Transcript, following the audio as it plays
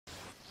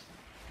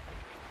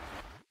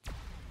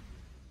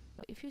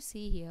if you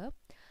see here,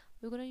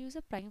 we're going to use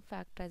a prime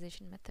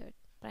factorization method.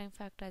 Prime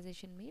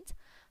factorization means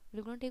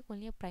we're going to take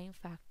only a prime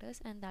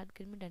factors, and that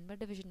can be done by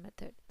division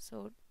method.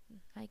 So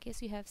I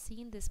guess you have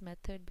seen this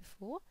method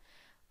before.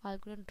 I'm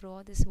going to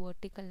draw this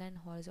vertical and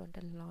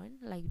horizontal line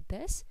like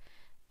this,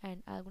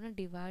 and I'm going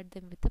to divide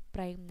them with a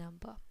prime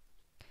number.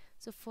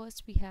 So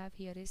first we have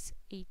here is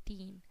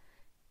 18.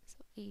 So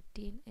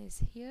 18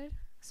 is here.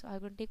 So I'm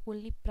going to take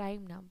only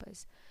prime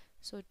numbers.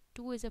 So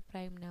 2 is a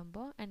prime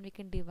number, and we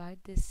can divide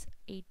this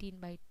 18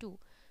 by 2.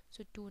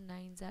 So 2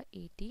 9s are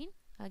 18.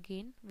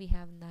 Again we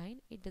have 9.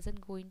 It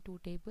doesn't go in two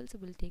tables, so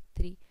we'll take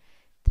 3.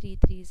 3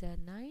 3s are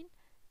 9,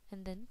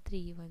 and then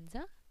 3 1s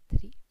are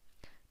 3.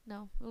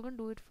 Now we're going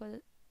to do it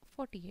for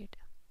 48.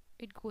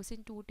 It goes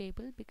in two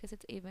tables because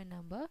it's even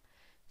number.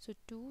 So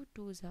 2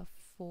 2s are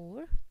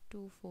 4,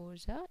 2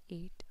 4s are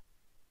 8.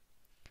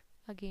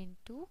 Again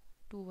 2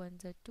 2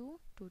 1s are 2,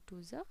 2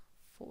 2s are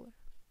 4.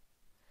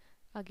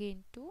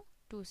 Again 2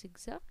 2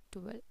 6 are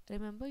 12.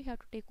 Remember, you have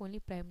to take only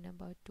prime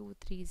number. 2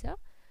 3s are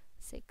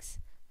 6,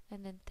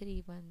 and then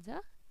 3 1s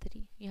are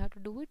 3. You have to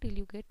do it till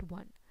you get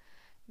 1.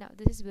 Now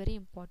this is very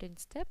important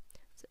step.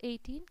 So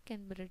 18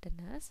 can be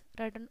written as,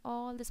 write on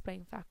all this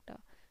prime factor,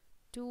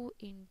 2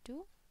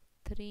 into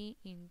 3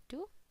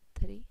 into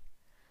 3,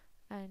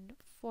 and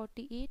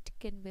 48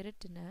 can be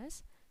written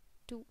as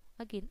 2.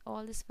 Again,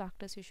 all these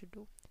factors you should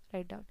do.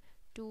 Write down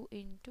 2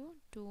 into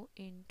 2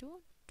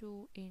 into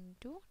 2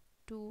 into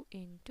 2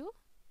 into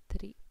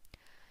 3.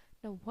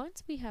 Now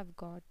once we have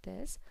got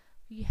this,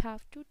 we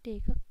have to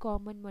take a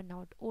common one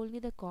out, only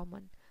the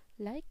common.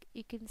 Like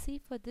you can see,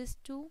 for this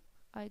 2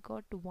 I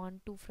got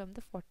 1 2 from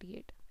the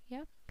 48.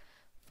 Yeah,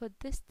 for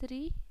this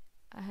 3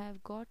 I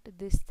have got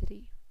this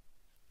 3.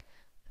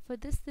 For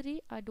this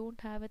 3 I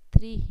don't have a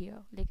 3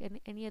 here, like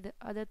any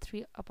other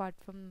 3 apart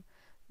from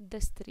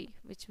this 3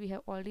 which we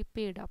have already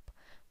paired up.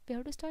 We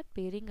have to start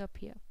pairing up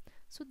here.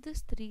 So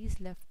this 3 is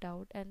left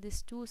out and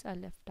these 2's are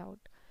left out.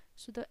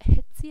 So the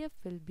HCF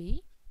will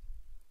be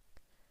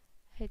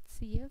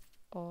HCF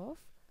of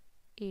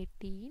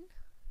 18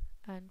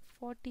 and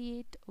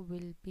 48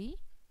 will be,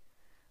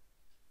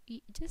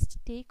 just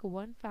take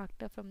one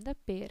factor from the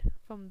pair.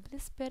 From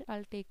this pair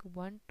I'll take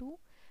 1 2,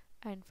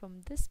 and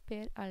from this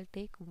pair I'll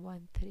take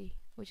 1 3,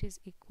 which is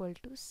equal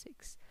to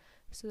 6.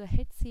 So the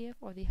HCF,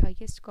 or the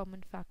highest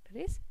common factor,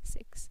 is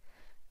 6.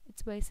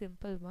 It's very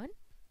simple one.